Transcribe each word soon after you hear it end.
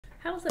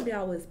How what's up,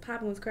 y'all? Was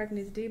popping, was cracking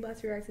this D. About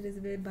to react to this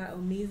vid by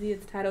Omizi.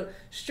 It's titled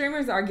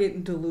 "Streamers Are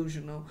Getting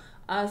Delusional."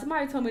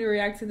 Somebody told me to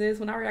react to this.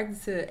 When I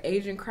reacted to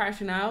Agent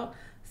crashing out,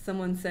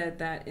 someone said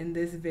that in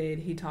this vid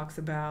he talks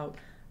about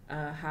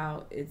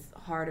how it's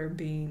harder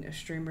being a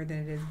streamer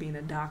than it is being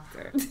a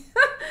doctor.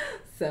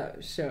 So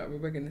sure,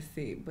 we're gonna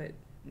see, but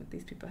what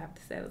these people have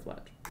to say, let's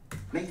watch.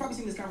 Now, you've probably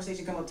seen this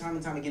conversation come up time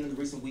and time again in the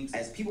recent weeks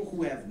as people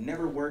who have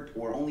never worked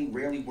or only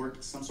rarely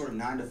worked some sort of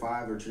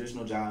 9-to-5 or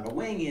traditional job are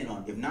weighing in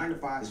on if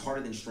 9-to-5 is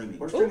harder than streaming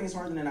or streaming is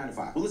harder than a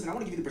 9-to-5. Well, listen, I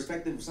want to give you the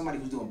perspective of somebody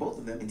who's doing both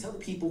of them and tell the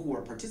people who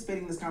are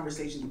participating in this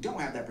conversation who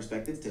don't have that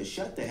perspective to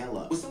shut the hell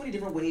up. With so many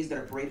different ways that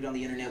are paraded on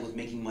the internet with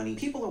making money,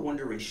 people are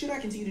wondering, should I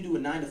continue to do a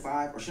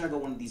 9-to-5 or should I go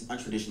one of these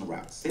untraditional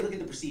routes? They look at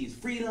the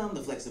perceived freedom,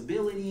 the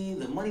flexibility,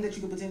 the money that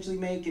you could potentially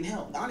make, and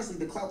hell, honestly,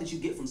 the clout that you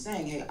get from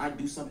saying, hey, I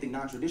do something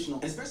non-traditional,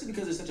 and especially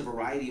because there's such a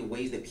variety of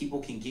ways that people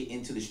can get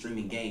into the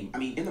streaming game. I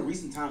mean, in the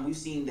recent time, we've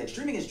seen that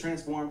streaming has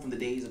transformed from the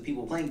days of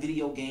people playing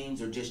video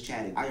games or just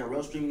chatting.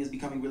 IRL streaming is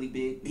becoming really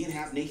big, being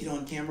half naked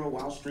on camera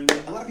while streaming.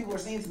 A lot of people are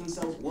saying to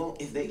themselves, well,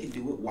 if they can do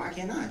it, why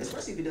can't I?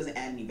 Especially if it doesn't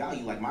add any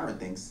value like Myron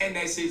thinks. And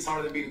that shit's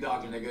harder than being a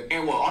doctor, nigga.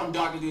 And what all them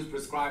doctors do is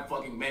prescribe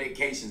fucking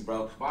medications,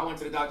 bro. When I went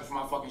to the doctor for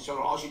my fucking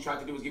shoulder, all she tried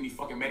to do was give me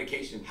fucking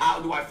medication. How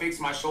do I fix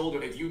my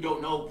shoulder? If you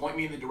don't know, point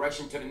me in the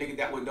direction to the nigga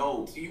that would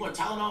know. So you want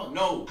Tylenol?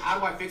 No. How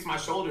do I fix my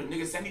shoulder?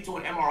 Nigga, send me to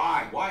an MRI.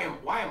 Why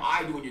am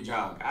I doing your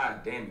job?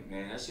 God damn it,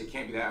 man. That shit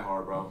can't be that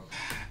hard, bro.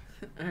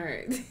 All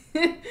right.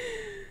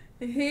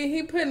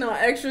 he putting on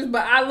extras,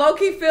 but I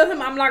low-key feel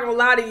him. I'm not gonna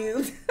lie to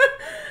you.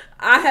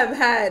 I have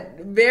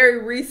had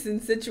very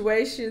recent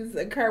situations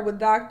occur with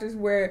doctors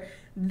where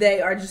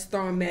they are just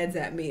throwing meds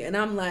at me, and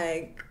I'm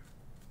like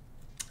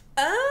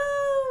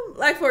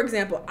for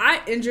example,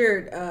 I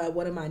injured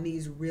one of my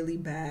knees really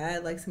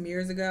bad like some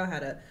years ago. I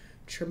had a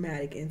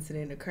traumatic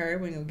incident occur.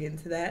 We ain't gonna get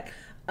into that.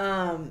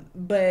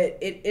 But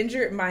it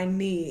injured my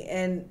knee,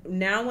 and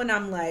now when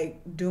I'm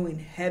like doing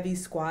heavy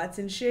squats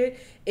and shit,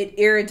 it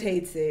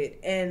irritates it.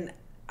 And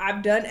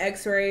I've done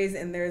x-rays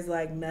and there's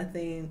like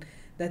nothing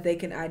that they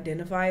can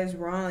identify as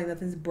wrong, like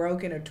nothing's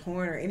broken or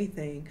torn or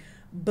anything.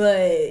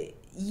 But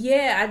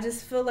yeah, I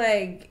just feel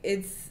like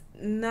it's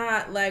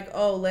not like,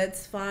 oh,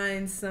 let's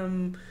find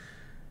some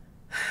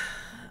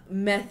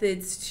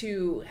methods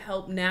to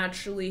help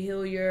naturally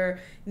heal your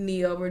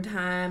knee over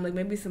time, like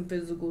maybe some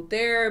physical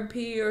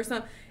therapy or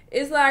something.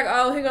 It's like,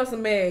 oh, here goes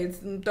some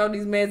meds and throw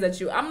these meds at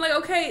you. I'm like,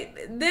 okay,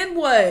 then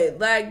what?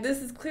 Like, this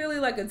is clearly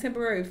like a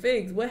temporary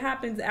fix. What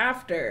happens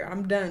after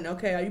I'm done?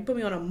 Okay, you put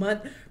me on a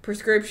month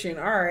prescription.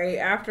 All right,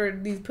 after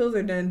these pills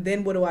are done,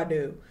 then what do I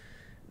do?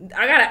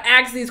 I gotta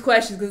ask these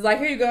questions because, like,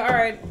 here you go. All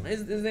right,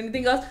 is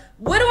anything else?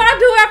 What do I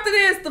do after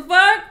this? The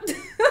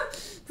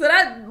fuck? So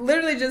that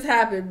literally just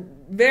happened.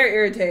 Very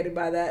irritated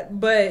by that.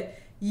 But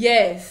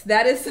yes,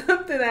 that is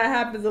something that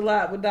happens a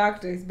lot with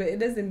doctors. But it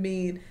doesn't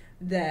mean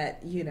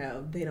that, you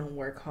know, they don't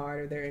work hard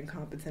or they're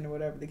incompetent or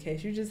whatever the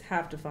case. You just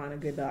have to find a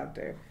good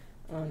doctor.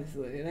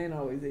 Honestly, it ain't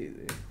always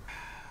easy.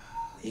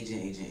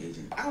 Agent.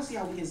 I don't see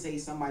how we can say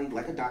somebody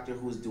like a doctor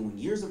who is doing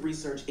years of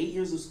research, 8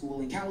 years of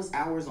schooling, countless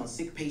hours on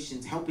sick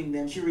patients, helping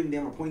them, curing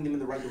them, or pointing them in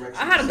the right direction.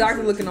 I had a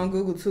doctor looking on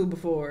Google too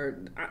before.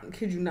 I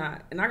kid you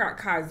not. And I got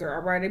Kaiser,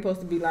 all right? They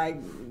supposed to be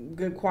like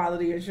good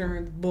quality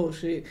insurance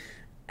bullshit.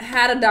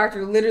 Had a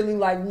doctor literally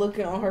like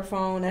looking on her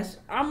phone.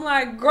 I'm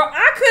like, girl,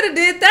 I could have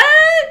did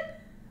that.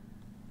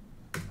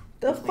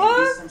 The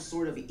fuck? It's some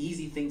sort of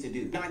easy thing to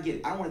do. Now I get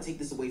it. I don't want to take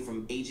this away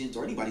from agents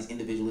or anybody's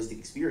individualistic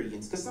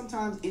experience because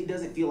sometimes it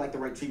doesn't feel like the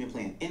right treatment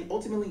plan. And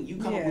ultimately, you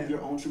come up with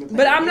your own treatment plan.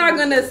 But I'm not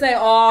going to say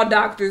all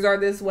doctors are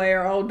this way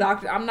or all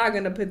doctors. I'm not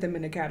going to put them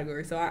in a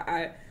category. So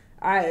I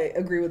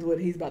agree with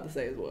what he's about to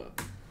say as well.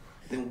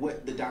 Than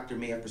what the doctor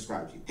may have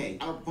prescribed you. Hey,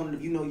 I'm a proponent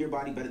of you know your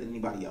body better than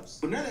anybody else.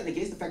 But none of that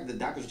negates the fact that the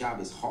doctor's job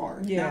is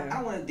hard. Yeah. Now, I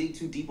don't want to dig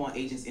too deep on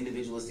agents'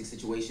 individualistic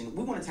situation.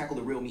 We want to tackle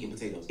the real meat and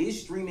potatoes.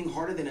 Is streaming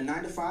harder than a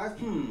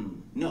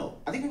 9-to-5? No.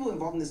 I think people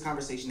involved in this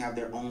conversation have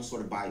their own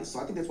sort of bias. So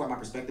I think that's why my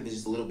perspective is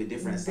just a little bit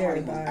different as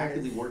somebody who's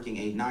actively working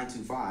a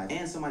 9-to-5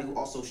 and somebody who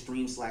also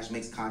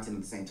streams/makes content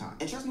at the same time.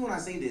 And trust me when I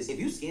say this, if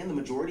you scan the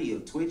majority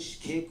of Twitch,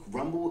 Kick,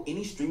 Rumble,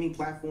 any streaming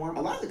platform,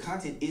 a lot of the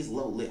content is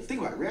low lift.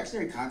 Think about it.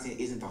 Reactionary content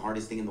isn't the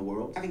hardest thing in the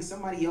world. Having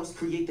somebody else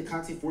create the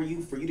content for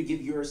you to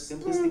give your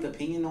simplistic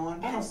opinion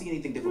on, I don't see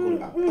anything difficult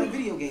about it. Like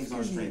video games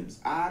on streams,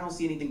 I don't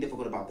see anything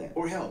difficult about that.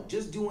 Or hell,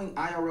 just doing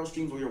IRL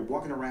streams where you're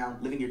walking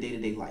around living your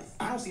day-to-day life.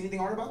 I don't see anything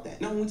hard about that.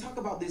 Now, when we talk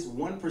about this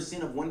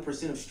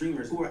 1% of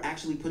streamers who are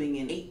actually putting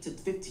in 8 to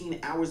 15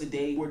 hours a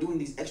day, who are doing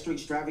these extra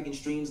extravagant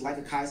streams like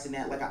a Kai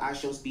Cenat, like a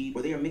iShowSpeed,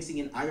 where they are mixing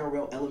in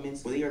IRL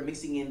elements, where they are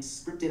mixing in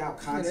scripted out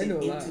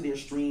content into their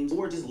streams,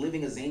 or just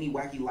living a zany,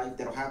 wacky life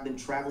that'll have them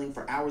traveling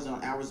for hours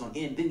on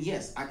end, then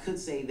yes, I could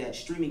say that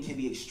streaming can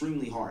be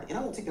extremely hard, and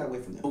I won't take that away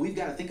from them. But we've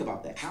got to think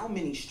about that. How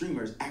many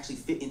streamers actually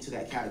fit into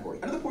that category?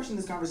 Another portion of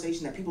this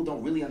conversation that people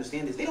don't really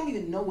understand is they don't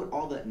even know what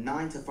all the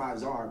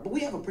 9-to-5s are, but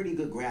we have a pretty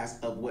good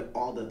grasp of what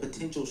all the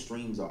potential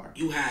streams are.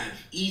 You have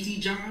easy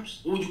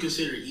jobs. What would you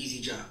consider an easy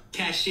job?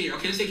 Cashier.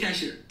 Okay, let's say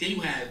cashier. Then you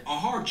have a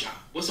hard job.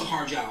 What's a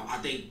hard job? I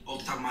think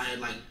off the top of my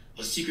head, like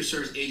a Secret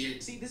Service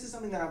agent. See, this is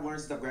something that I've learned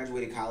since I've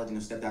graduated college and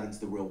have stepped out into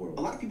the real world.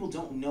 A lot of people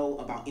don't know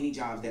about any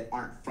jobs that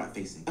aren't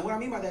front-facing. And what I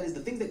mean by that is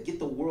the things that get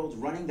the world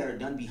running that are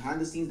done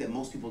behind the scenes that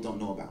most people don't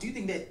know about. Do you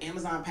think that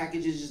Amazon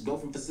packages just go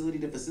from facility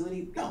to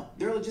facility? No.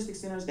 There are logistics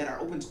centers that are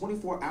open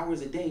 24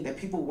 hours a day that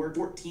people work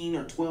 14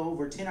 or 12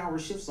 or 10-hour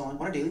shifts on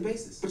a daily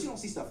basis. But you don't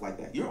see stuff like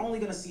that. You're only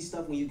going to see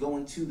stuff when you go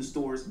into the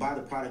stores, buy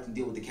the product, and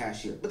deal with the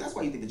cashier. But that's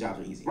why you think the jobs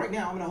are easy. Right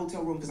now, I'm in a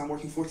hotel room because I'm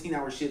working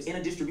 14-hour shifts in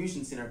a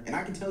distribution center, and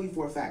I can tell you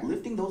for a fact,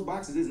 lifting those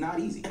boxes is not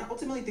easy. And I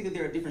ultimately think that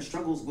there are different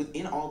struggles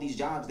within all these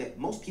jobs that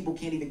most people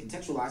can't even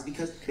contextualize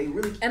because they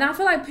really... And I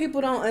feel like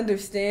people don't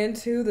understand,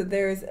 too, that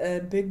there's a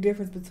big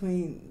difference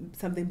between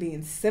something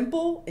being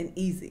simple and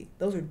easy.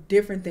 Those are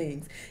different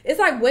things. It's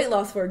like weight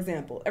loss, for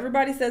example.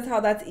 Everybody says how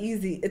that's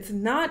easy. It's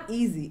not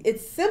easy.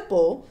 It's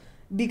simple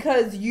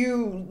because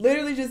you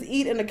literally just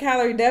eat in a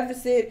calorie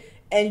deficit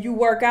and you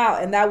work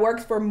out, and that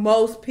works for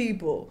most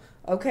people.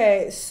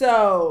 Okay,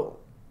 so...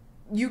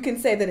 you can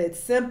say that it's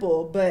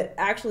simple, but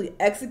actually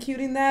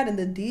executing that and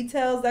the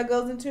details that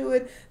goes into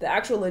it, the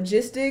actual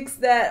logistics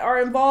that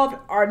are involved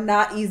are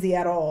not easy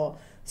at all.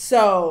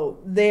 So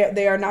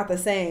they are not the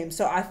same.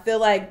 So I feel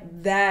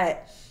like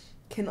that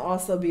can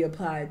also be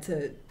applied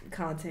to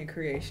content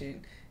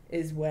creation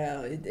as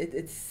well.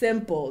 It's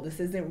simple. This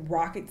isn't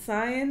rocket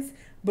science,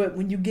 but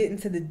when you get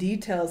into the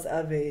details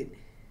of it,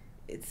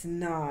 it's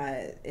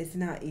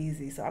not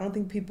easy. So I don't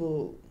think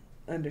people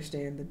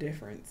understand the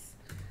difference.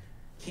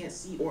 Can't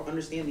see or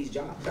understand these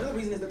jobs. Another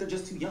reason is that they're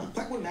just too young.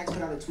 Blackwood Max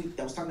put out a tweet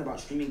that was talking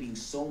about streaming being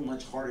so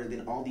much harder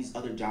than all these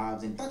other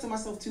jobs, and I thought to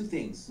myself two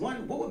things.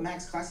 One, what would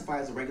Max classify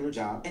as a regular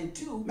job? And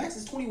two, Max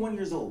is 21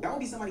 years old. That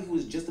would be somebody who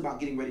is just about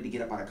getting ready to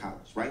get up out of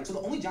college, right? So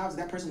the only jobs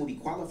that person would be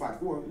qualified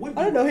for would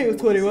be... I didn't know he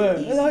was 21.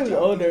 I thought he was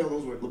older. Even though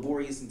those were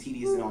laborious and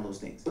tedious and all those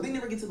things. But they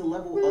never get to the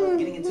level of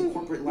getting into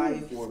corporate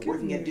life or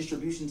working at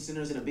distribution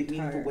centers in a big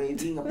meaningful way,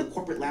 being up the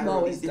corporate ladder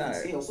on these different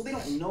scales. So they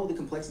don't know the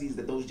complexities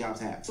that those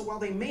jobs have. So while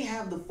they may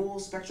have the full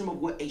spectrum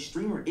of what a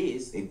streamer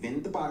is, they've been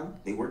at the bottom,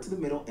 they work to the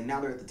middle, and now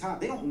they're at the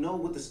top. They don't know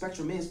what the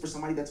spectrum is for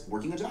somebody that's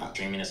working a job.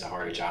 Streaming is a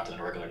harder job than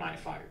a regular 9 to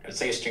 5. Let's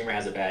say a streamer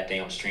has a bad day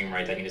on stream,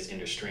 right? That can just end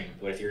their stream.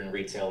 But if you're in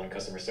retail and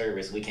customer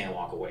service, we can't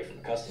walk away from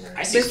the customer.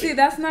 But see,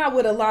 that's not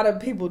what a lot of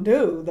people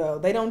do, though.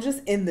 They don't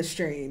just end the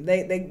stream.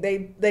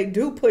 They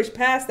do push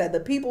past that.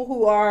 The people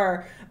who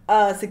are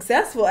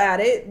successful at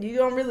it, you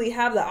don't really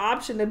have the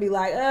option to be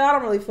like, I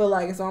don't really feel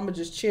like it, so I'm gonna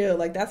just chill.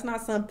 Like, that's not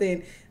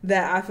something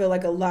that I feel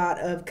like a lot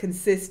of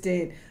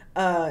consistent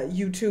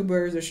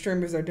YouTubers or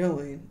streamers are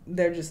doing.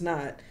 They're just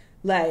not.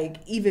 Like,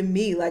 even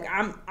me, like,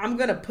 I'm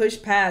gonna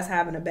push past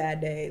having a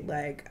bad day.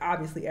 Like,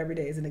 obviously every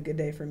day isn't a good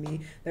day for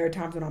me. There are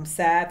times when I'm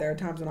sad, there are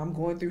times when I'm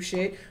going through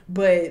shit,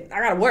 but I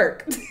gotta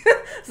work.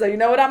 So you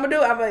know what I'm gonna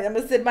do? I'm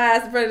gonna sit my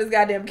ass in front of this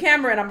goddamn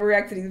camera and I'm gonna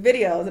react to these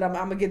videos and I'm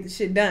gonna get the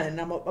shit done.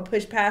 I'm gonna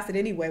push past it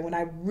anyway when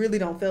I really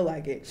don't feel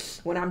like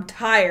it. When I'm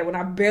tired, when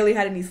I barely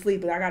had any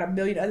sleep and I got a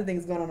million other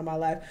things going on in my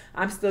life,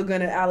 I'm still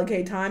gonna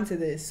allocate time to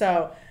this.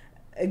 So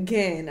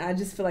again, I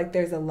just feel like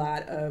there's a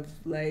lot of,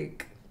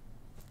 like,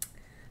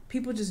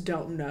 people just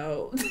don't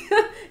know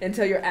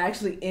until you're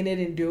actually in it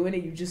and doing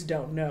it. You just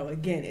don't know.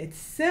 Again, it's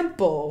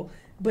simple,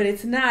 but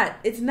it's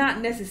not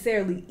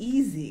necessarily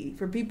easy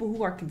for people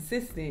who are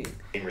consistent.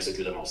 Gamers who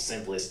do the most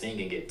simplest thing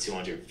and get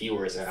 200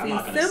 viewers, and I'm See,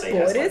 not going to say simple.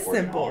 that's It like is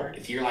working simple. hard.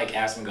 If you're like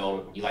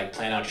Asmongold, you like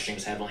plan out your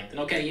streams heavily, then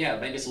okay, yeah,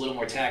 maybe it's a little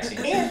more taxing.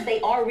 If they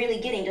are really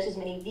getting just as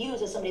many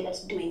views as somebody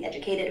that's doing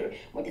educated or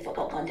more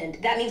difficult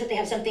content, that means that they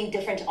have something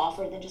different to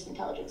offer than just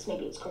intelligence.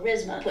 Maybe it's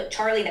charisma. Put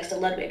Charlie next to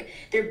Ludwig.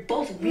 They're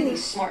both really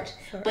smart,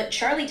 but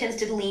Charlie tends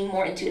to lean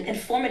more into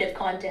informative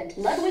content.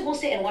 Ludwig will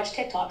sit and watch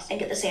TikToks and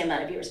get the same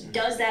amount of viewers.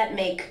 Does that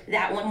make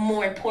that one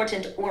more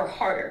important or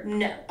harder?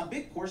 No. A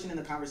big portion in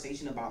the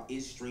conversation about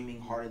is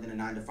streaming harder than a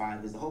 9 to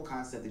 5 is the whole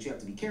concept that you have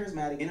to be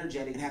charismatic,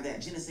 energetic, and have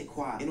that je ne sais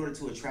quoi in order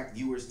to attract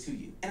viewers to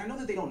you. And I know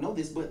that they don't know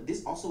this, but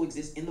this also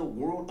exists in the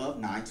world of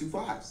 9 to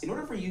 5s. In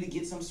order for you to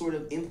get some sort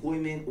of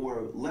employment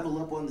or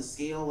level up on the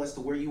scale as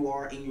to where you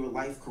are in your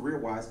life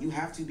career-wise, you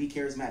have to be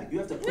charismatic. You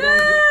have to put on...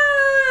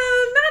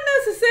 Not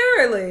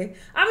necessarily.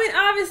 I mean,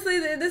 obviously,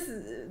 this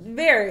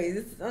varies.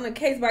 It's on a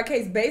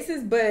case-by-case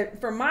basis,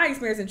 but from my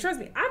experience, and trust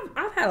me,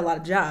 I've had a lot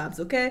of jobs,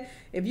 okay?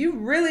 If you've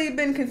really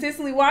been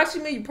consistently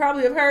watching me, you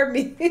probably have heard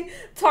me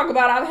talk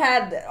about I've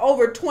had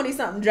over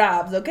 20-something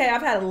jobs, okay?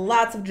 I've had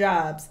lots of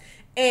jobs,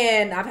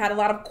 and I've had a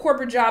lot of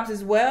corporate jobs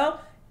as well.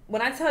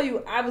 When I tell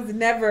you I was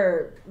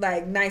never,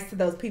 like, nice to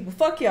those people,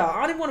 fuck y'all.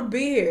 I don't even want to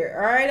be here,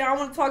 all right? I don't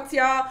want to talk to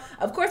y'all.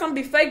 Of course, I'm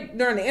going to be fake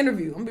during the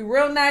interview. I'm going to be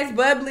real nice,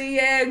 bubbly,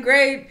 yeah,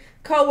 great,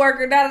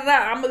 co-worker,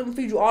 da-da-da. I'm going to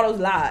feed you all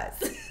those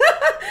lies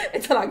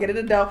until I get in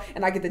the door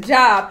and I get the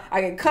job.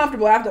 I get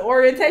comfortable after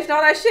orientation,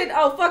 all that shit.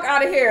 Oh, fuck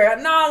out of here.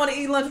 No, I want to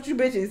eat lunch with you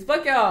bitches.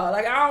 Fuck y'all.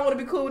 Like, I don't want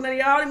to be cool with none of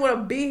y'all. I don't even want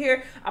to be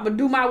here. I'm going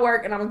to do my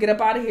work and I'm going to get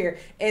up out of here.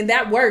 And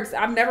that works.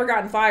 I've never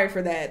gotten fired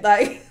for that.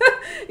 Like,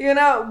 you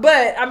know,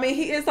 but I mean,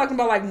 he is talking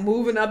about like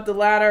moving up the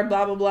ladder,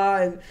 blah, blah, blah.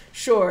 And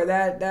sure,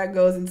 that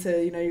goes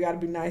into, you know, you got to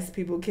be nice to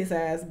people, kiss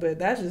ass. But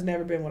that's just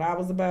never been what I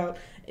was about.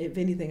 If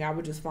anything, I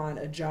would just find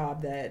a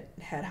job that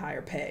had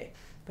higher pay.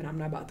 but I'm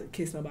not about to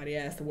kiss nobody's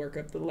ass to work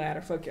up the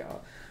ladder. Fuck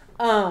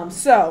y'all.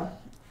 So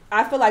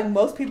I feel like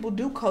most people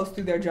do coast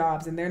through their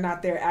jobs and they're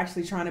not there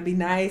actually trying to be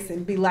nice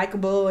and be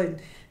likable and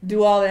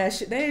do all that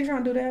shit. They ain't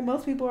trying to do that.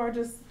 Most people are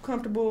just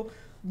comfortable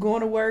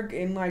going to work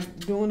and like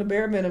doing the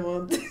bare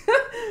minimum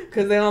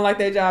because they don't like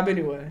their job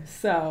anyway.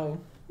 So,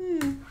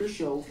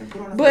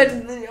 but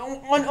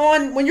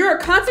on when you're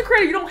a content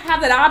creator, you don't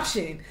have that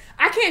option.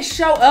 I can't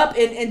show up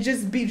and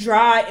just be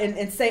dry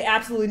and say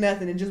absolutely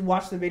nothing and just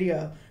watch the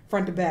video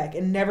front to back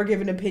and never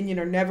give an opinion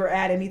or never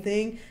add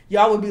anything.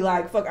 Y'all would be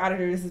like, fuck out of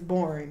here, this is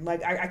boring.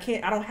 Like I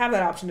can't, I don't have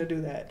that option to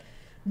do that.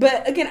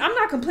 But again, I'm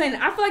not complaining.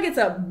 I feel like it's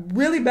a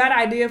really bad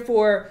idea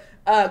for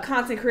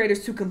content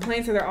creators to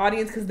complain to their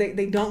audience because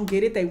they don't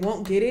get it, they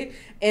won't get it,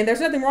 and there's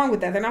nothing wrong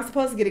with that. They're not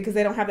supposed to get it because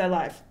they don't have that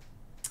life.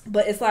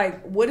 But it's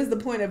like, what is the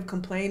point of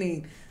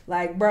complaining?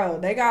 Like, bro,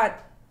 they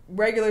got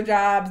regular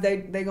jobs. They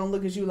gonna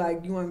look at you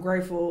like you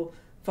ungrateful.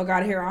 Fuck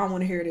out of here. I don't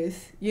want to hear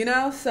this. You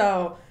know?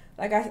 So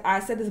like I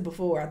said this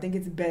before, I think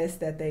it's best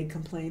that they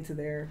complain to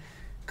their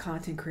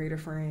content creator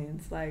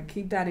friends. Like,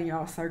 keep that in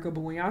y'all circle.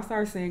 But when y'all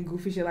start saying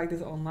goofy shit like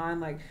this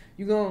online, like,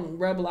 you're gonna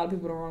rub a lot of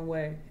people the wrong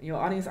way. Your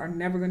audience are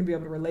never gonna be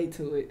able to relate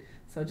to it.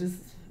 So just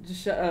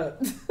shut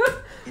up.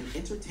 And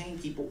entertain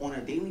people on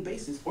a daily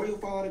basis, or you'll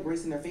fall out of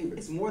grace in their favor.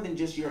 It's more than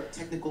just your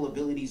technical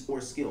abilities or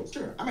skills.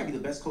 Sure, I might be the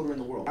best coder in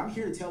the world. I'm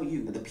here to tell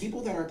you that the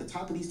people that are at the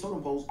top of these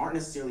totem poles aren't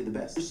necessarily the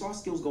best. Your soft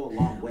skills go a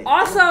long way.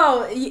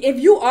 Also, if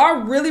you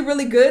are really,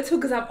 really good too,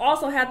 because I've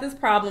also had this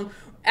problem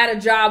at a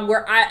job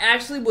where I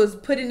actually was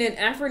putting in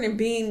effort and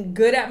being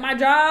good at my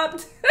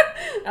job.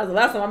 That was the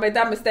last time I made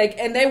that mistake.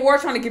 And they were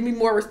trying to give me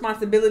more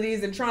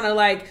responsibilities and trying to,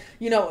 like,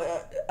 you know,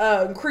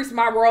 increase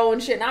my role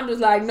and shit. And I'm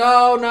just like,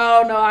 no,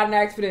 I didn't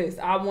ask for this.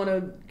 I want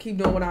to keep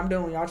doing what I'm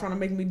doing. Y'all trying to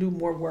make me do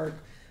more work.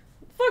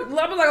 Fuck,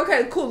 I was like,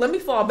 okay, cool. Let me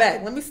fall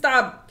back. Let me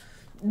stop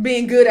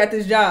being good at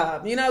this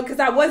job, you know,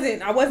 because I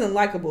wasn't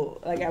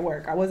likable, like, at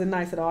work. I wasn't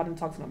nice at all. I didn't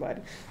talk to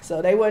nobody.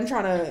 So they wasn't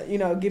trying to, you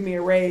know, give me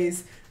a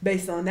raise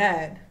based on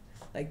that.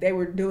 Like, they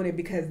were doing it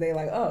because they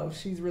like, oh,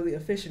 she's really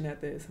efficient at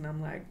this. And I'm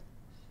like,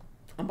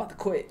 I'm about to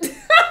quit.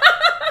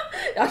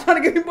 Y'all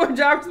trying to give me more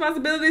job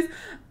responsibilities?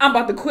 I'm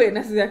about to quit. And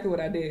that's exactly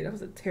what I did. I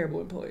was a terrible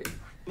employee.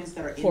 That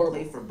are in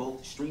play for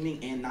both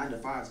streaming and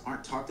 9-to-5s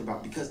aren't talked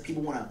about because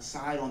people want to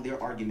side on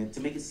their argument to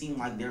make it seem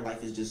like their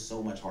life is just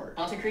so much harder.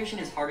 Content creation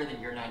is harder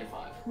than your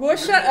 9-to-5. Boy,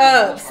 shut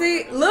up.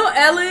 See, Lil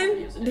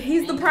Ellen,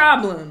 he's the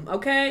problem,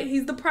 okay?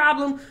 He's the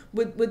problem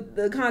with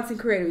the content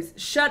creators.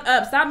 Shut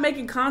up. Stop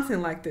making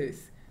content like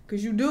this.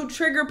 Because you do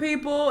trigger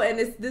people, and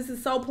this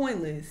is so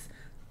pointless.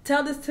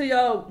 Tell this to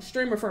your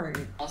streamer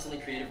friend. Constantly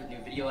creative with new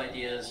video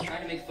ideas,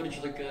 trying to make footage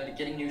look good,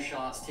 getting new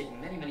shots, taking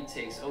many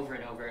takes over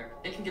and over.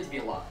 It can get to be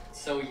a lot.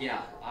 So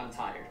yeah, I'm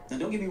tired. Now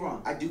don't get me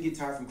wrong, I do get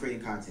tired from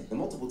creating content. The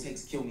multiple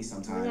takes kill me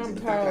sometimes. I'm and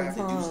the fact that I have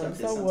to do tired stuff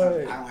that so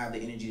sometimes what? I don't have the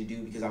energy to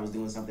do because I was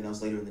doing something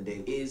else later in the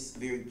day is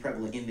very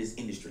prevalent in this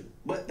industry.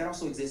 But that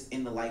also exists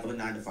in the life of a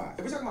 9-to-5.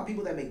 If we're talking about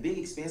people that make big,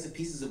 expansive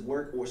pieces of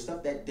work or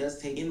stuff that does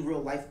take in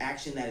real life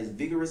action that is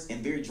vigorous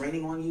and very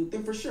draining on you,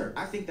 then for sure,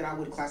 I think that I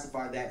would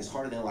classify that as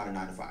harder than a lot of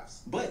 9-to-5s.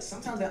 But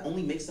sometimes that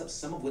only makes up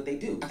some of what they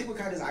do. I think what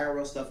Kai does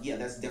IRL stuff, yeah,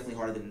 that's definitely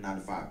harder than a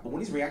 9-to-5. But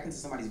when he's reacting to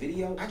somebody's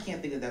video, I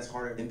can't think that that's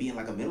harder than being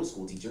like a middle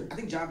school teacher. I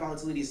think job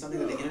volatility is something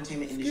that the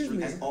entertainment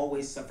industry has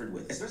always suffered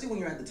with. Especially when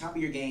you're at the top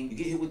of your game, you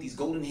get hit with these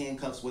golden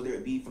handcuffs, whether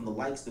it be from the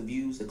likes, the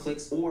views, the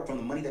clicks, or from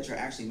the money that you're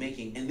actually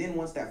making. And then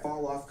once that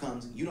fall off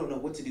comes, you don't know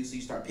what to do, so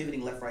you start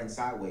pivoting left, right, and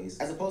sideways.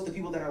 As opposed to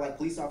people that are like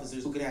police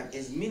officers who could have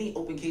as many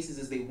open cases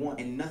as they want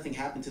and nothing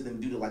happen to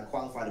them due to like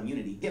qualified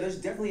immunity. Yeah, there's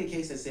definitely a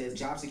case that says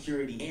job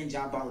security and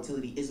job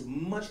volatility is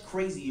much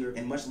crazier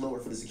and much lower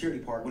for the security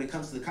part when it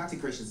comes to the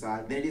content creation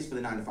side than it is for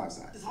the 9-to-5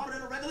 side. It's harder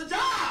than a regular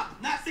job.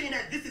 Not saying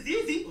that this is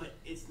easy, but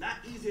it's not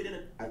easier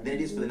than than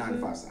it is for the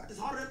 9-to-5 side. It's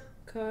harder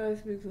Kai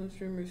speaks on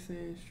streamers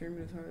saying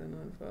streaming is harder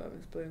than 9-to-5.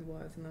 Explains why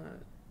it's not.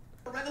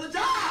 a regular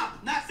job.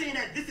 Not saying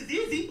that this is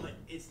easy, but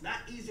it's not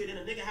easier than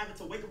a nigga having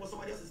to wake up on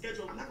somebody else's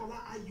schedule. I'm not gonna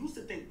lie, I used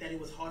to think that it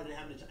was harder than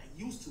having a job.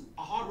 I used to.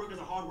 A hard worker is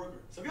a hard worker.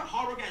 So if you're a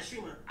hard worker as a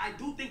streamer, I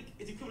do think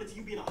it's equivalent to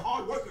you being a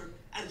hard worker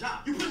at a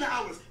job. You put in the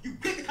hours, you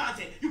pick the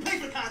content, you pay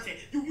for the content,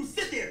 you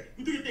sit there,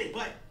 you do your thing,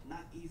 but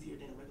not easier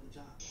than a regular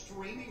job.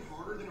 Streaming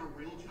harder than a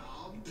real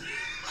job?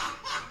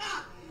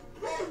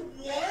 Bro,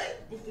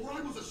 what? Before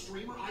I was a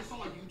streamer, I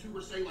saw a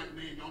YouTuber say, like,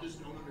 man, y'all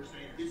just don't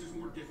understand. This is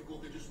more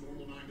difficult than just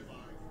normal 9-to-5.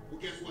 Well,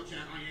 guess what, chat?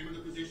 I am in the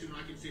position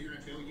where I can sit here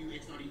and tell you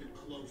it's not even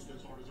close to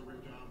as hard as a real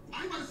job.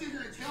 I'm about to sit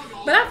here and tell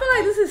y'all. But I feel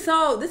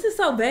like this is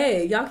so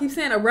vague. Y'all keep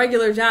saying a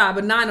regular job,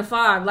 a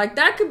 9-to-5. Like,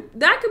 that could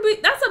be,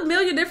 that's a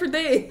million different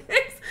things.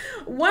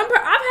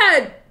 I've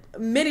had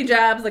many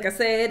jobs, like I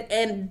said,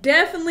 and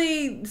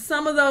definitely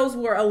some of those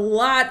were a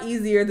lot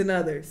easier than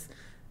others.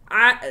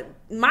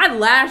 My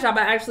last job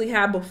I actually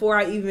had before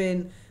I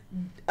even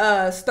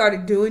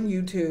started doing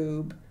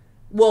YouTube,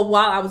 well,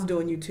 while I was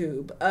doing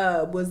YouTube,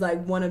 was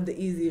like one of the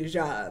easiest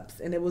jobs,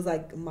 and it was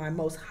like my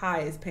most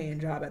highest paying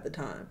job at the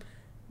time.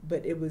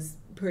 But it was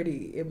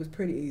pretty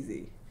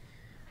easy.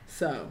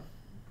 So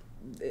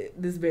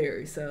this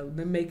varies. So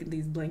them making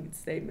these blanket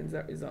statements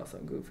is also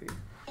goofy.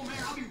 Oh man,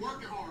 I'll be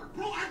working hard.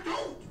 Bro, I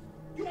don't.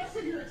 Dude, I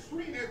sit here and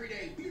stream every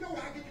day. Do you know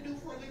what I get to do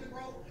for a living,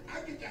 bro?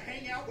 I get to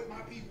hang out with my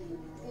people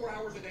 4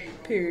 hours a day,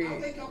 bro. Period. I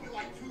wake up at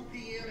like 2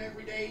 p.m.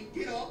 every day,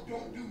 get up,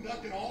 don't do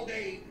nothing all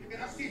day,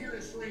 and I sit here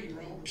and stream,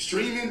 bro.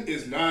 Streaming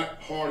is not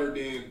harder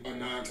than a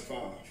 9 to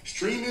 5.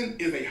 Streaming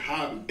is a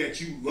hobby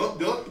that you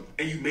loved up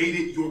and you made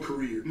it your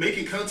career.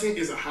 Making content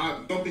is a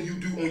hobby, something you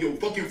do on your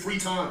fucking free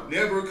time.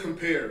 Never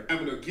compare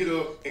having to get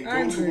up and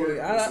go to work.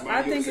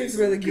 I think it's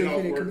really good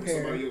for you to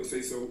compare. Somebody else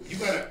say so. You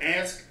gotta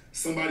ask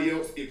somebody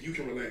else if you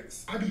can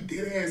relax. I be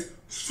dead ass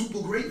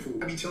super grateful.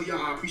 I be telling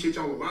y'all I appreciate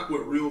y'all a lot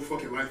what real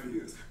fucking life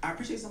is. I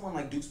appreciate someone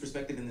like Duke's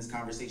perspective in this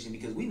conversation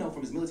because we know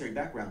from his military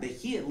background that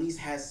he at least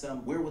has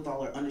some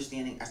wherewithal or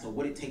understanding as to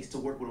what it takes to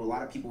work with what a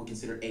lot of people would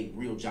consider a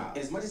real job.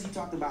 And as much as he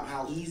talked about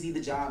how easy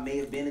the job may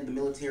have been in the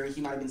military, he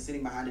might have been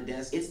sitting behind a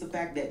desk, it's the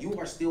fact that you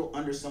are still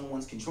under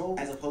someone's control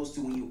as opposed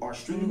to when you are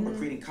streaming or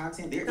creating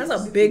content. That's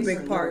a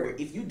big part. Where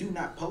if you do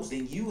not post,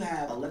 then you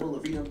have a level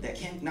of freedom that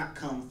cannot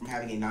come from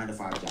having a 9 to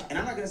 5 job. And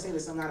I'm not going to say that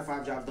some 9 to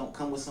 5 jobs don't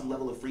come with some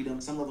level of freedom,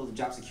 some level of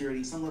job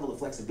security, some level of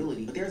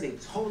flexibility, but there's a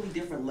totally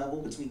different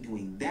level between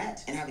doing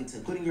that and having to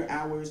put in your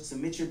hours,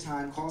 submit your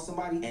time, call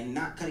somebody, and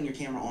not cutting your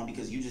camera on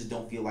because you just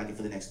don't feel like it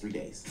for the next 3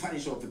 days. If I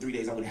didn't show up for 3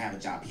 days, I wouldn't have a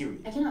job,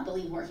 period. I cannot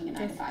believe working a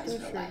 9 to 5 is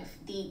real life.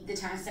 The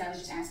task that I was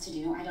just asked to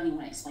do, I don't even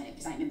want to explain it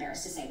because I'm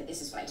embarrassed to say that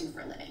this is what I do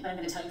for a living. But I'm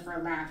going to tell you for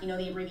a laugh, you know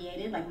the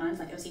abbreviated, like months,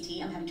 like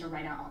OCT, I'm having to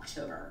write out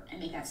October and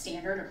make that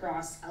standard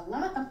across a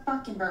lot of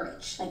fucking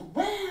verbiage. Like,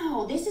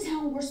 wow, this is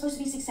how we're supposed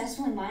to be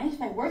successful in life?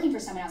 By working for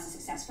someone else's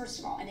success, first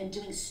of all, and then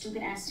doing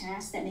stupid ass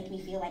tasks that make me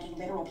feel like a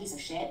literal piece of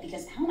shit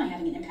because how am I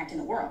having an impact in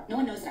the world? No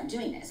one knows that I'm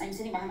doing this. I'm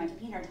sitting behind my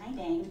computer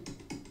typing.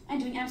 I'm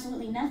doing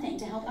absolutely nothing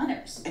to help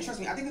others. And trust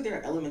me, I think that there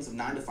are elements of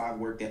 9 to 5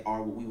 work that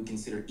are what we would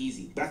consider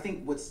easy. But I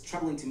think what's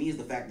troubling to me is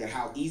the fact that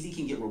how easy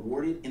can get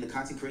rewarded in the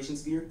content creation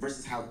sphere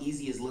versus how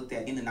easy is looked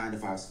at in the 9 to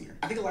 5 sphere.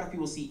 I think a lot of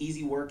people see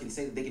easy work and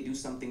say that they can do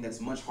something that's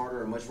much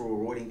harder or much more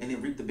rewarding and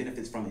then reap the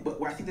benefits from it. But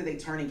where I think that they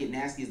turn and get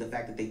nasty is the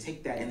fact that they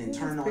take that and then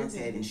turn on its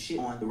head and shit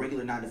on the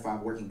regular 9 to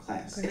 5 working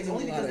class. And it's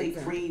only because they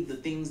crave the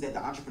things that the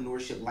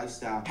entrepreneurship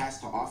lifestyle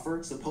has to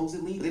offer,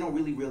 supposedly, but they don't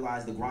really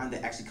realize the grind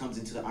that actually comes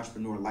into the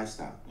entrepreneur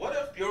lifestyle. What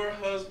if your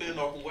husband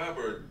or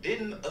whoever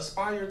didn't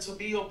aspire to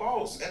be a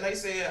boss and they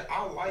said,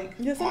 I like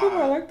some people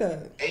are like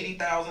that.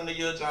 $80,000 a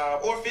year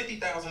job or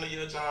 $50,000 a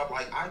year job,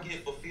 like I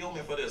get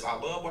fulfillment for this. I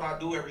love what I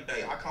do every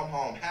day. I come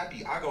home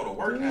happy. I go to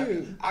work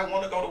happy. I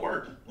want to go to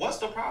work. What's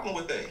the problem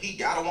with that? He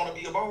gotta want to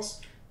be a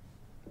boss.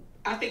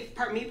 I think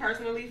me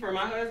personally, for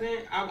my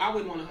husband, I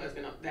wouldn't want a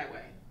husband that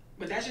way.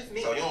 But that's just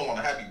me. So you don't want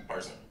a happy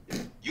person.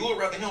 You would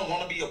rather him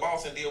want to be a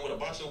boss and deal with a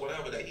bunch of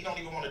whatever that he don't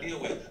even want to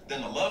deal with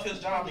than to love his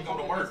job and go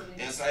to work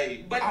and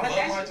say, I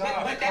love my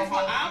job. But that's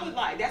what I would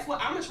like. That's what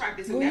I'm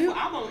attracted to. That's what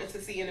I want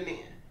to see in a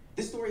man.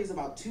 This story is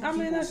about two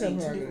people seeing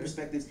two different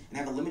perspectives and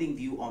have a limiting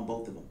view on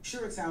both of them.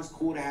 Sure, it sounds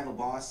cool to have a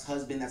boss,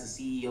 husband that's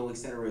a CEO,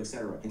 etc.,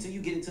 etc. Until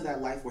you get into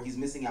that life where he's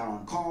missing out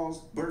on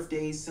calls,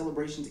 birthdays,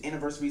 celebrations,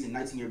 anniversaries, and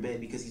nights in your bed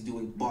because he's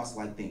doing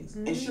boss-like things.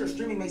 And sure,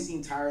 streaming may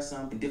seem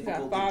tiresome and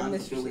difficult and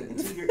unfulfilling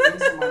until you're in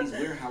somebody's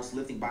warehouse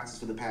lifting boxes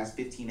for the past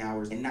 15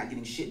 hours and not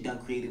getting shit done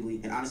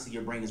creatively, and honestly,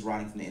 your brain is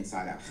rotting from the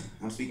inside out.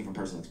 I'm speaking from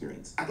personal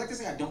experience. I'd like to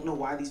say I don't know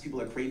why these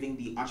people are craving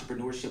the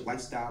entrepreneurship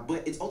lifestyle,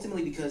 but it's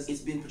ultimately because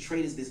it's been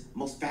portrayed as this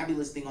most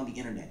fabulous thing on the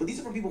internet. But these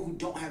are from people who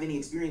don't have any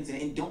experience in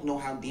it and don't know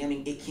how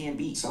damning it can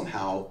be.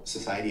 Somehow,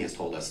 society has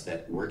told us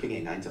that working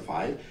a 9 to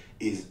 5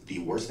 is the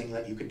worst thing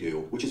that you could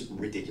do, which is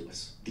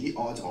ridiculous. The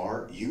odds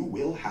are you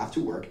will have to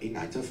work a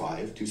 9 to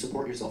 5 to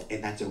support yourself,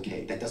 and that's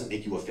okay. That doesn't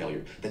make you a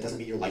failure. That doesn't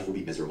mean your life will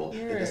be miserable.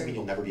 That doesn't mean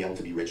you'll never be able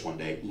to be rich one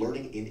day.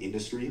 Learning in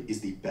industry is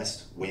the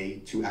best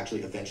way to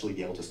actually eventually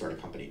be able to start a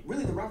company.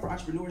 Really, the route for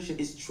entrepreneurship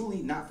is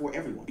truly not for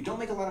everyone. You don't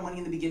make a lot of money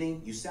in the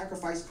beginning, you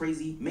sacrifice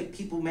crazy, make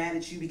people mad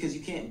at you because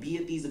you can't be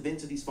at these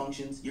events or these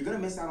functions. You're gonna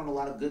miss out on a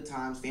lot of good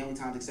times, family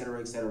times,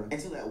 etc., etc.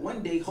 Until that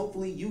one day,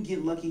 hopefully, you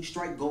get lucky,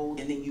 strike gold,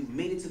 and then you've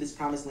made it to this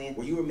promised land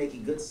where you are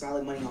making good,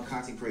 solid money on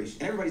content creation.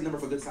 And everybody's number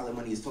for good, solid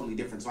money is totally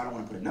different, so I don't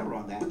want to put a number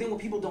on that. But then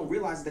what people don't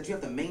realize is that you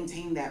have to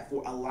maintain that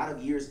for a lot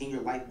of years in your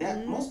life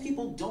that most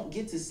people don't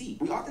get to see.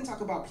 We often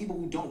talk about people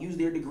who don't use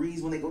their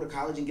degrees when they go to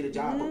college and get a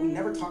job, but we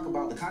never talk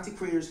about the content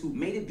creators who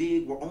made it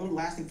big, were only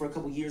lasting for a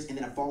couple years, and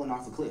then have fallen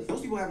off a cliff. Those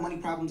people have money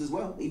problems as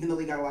well, even though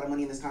they got a lot of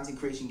money in this content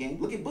creation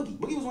game. Look at Boogie.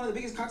 Boogie was one of the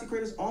biggest content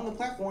creators on the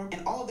platform,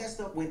 and all of that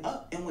stuff went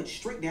up and went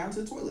straight down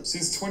to the toilet.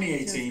 Since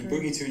 2018,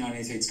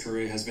 Boogie2988's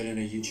career has been in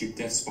a YouTube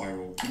death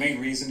spiral. The main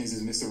reason is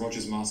his Mr.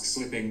 Rogers mask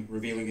slipping,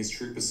 revealing his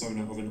true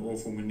persona of an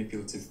awful,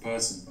 manipulative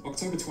person.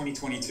 October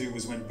 2022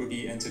 was when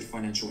Boogie entered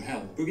financial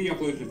hell. Boogie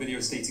uploaded a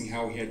video stating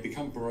how he had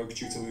become broke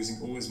due to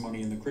losing all his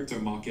money in the crypto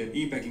market,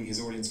 begging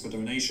his audience for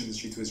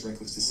donations due to his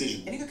reckless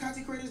decision. And you got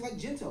content creators like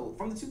Gento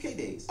from the 2K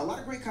days. A lot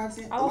of great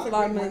content. I lost a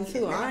lot of money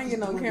too. I ain't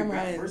getting on camera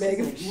and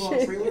begging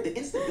shit. The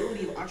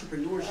instability of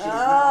entrepreneurship is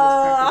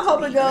I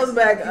hope it goes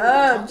back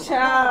up,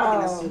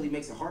 child. It necessarily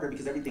makes it harder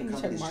because everything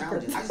comes with its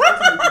challenges. I just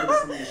ultimately think it's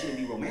something that shouldn't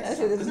be romanticized. That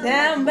shit is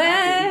damn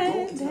bad. Go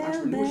into the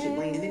entrepreneurship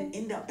lane and then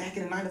end up back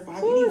in a 9 to 5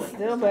 anyway.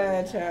 Still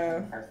bad,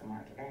 child.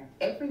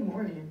 Every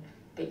morning,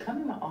 They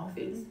come in my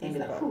office and be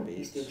like, "Oh,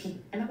 you still here?"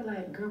 And I be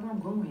like, "Girl, I'm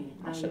growing."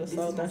 I should have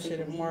sold that shit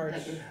in March.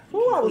 Like,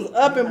 Woo, I was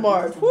up in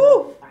March.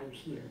 Woo. Why are you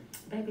here,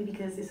 baby?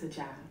 Because it's a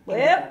job. Well,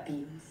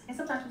 and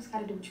sometimes you just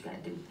gotta do what you gotta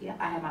do. Yeah,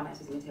 I have my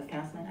master's in mental health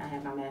counseling. I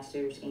have my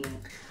master's in.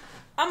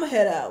 I'm gonna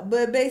head out,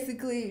 but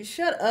basically,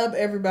 shut up,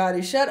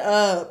 everybody. Shut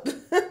up.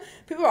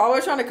 People are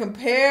always trying to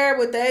compare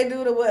what they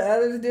do to what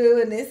others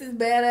do, and this is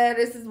better,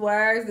 this is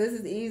worse, this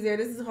is easier,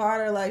 this is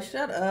harder. Like,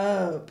 shut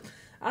up.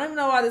 I don't even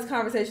know why this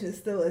conversation is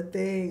still a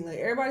thing. Like,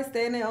 everybody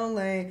stay in their own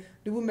lane,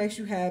 do what makes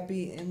you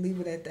happy, and leave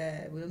it at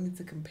that. We don't need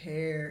to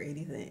compare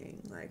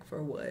anything. Like,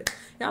 for what?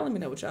 Y'all let me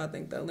know what y'all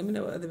think, though. Let me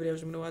know what other videos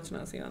you want to watch, and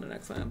I'll see you on the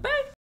next one.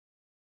 Bye.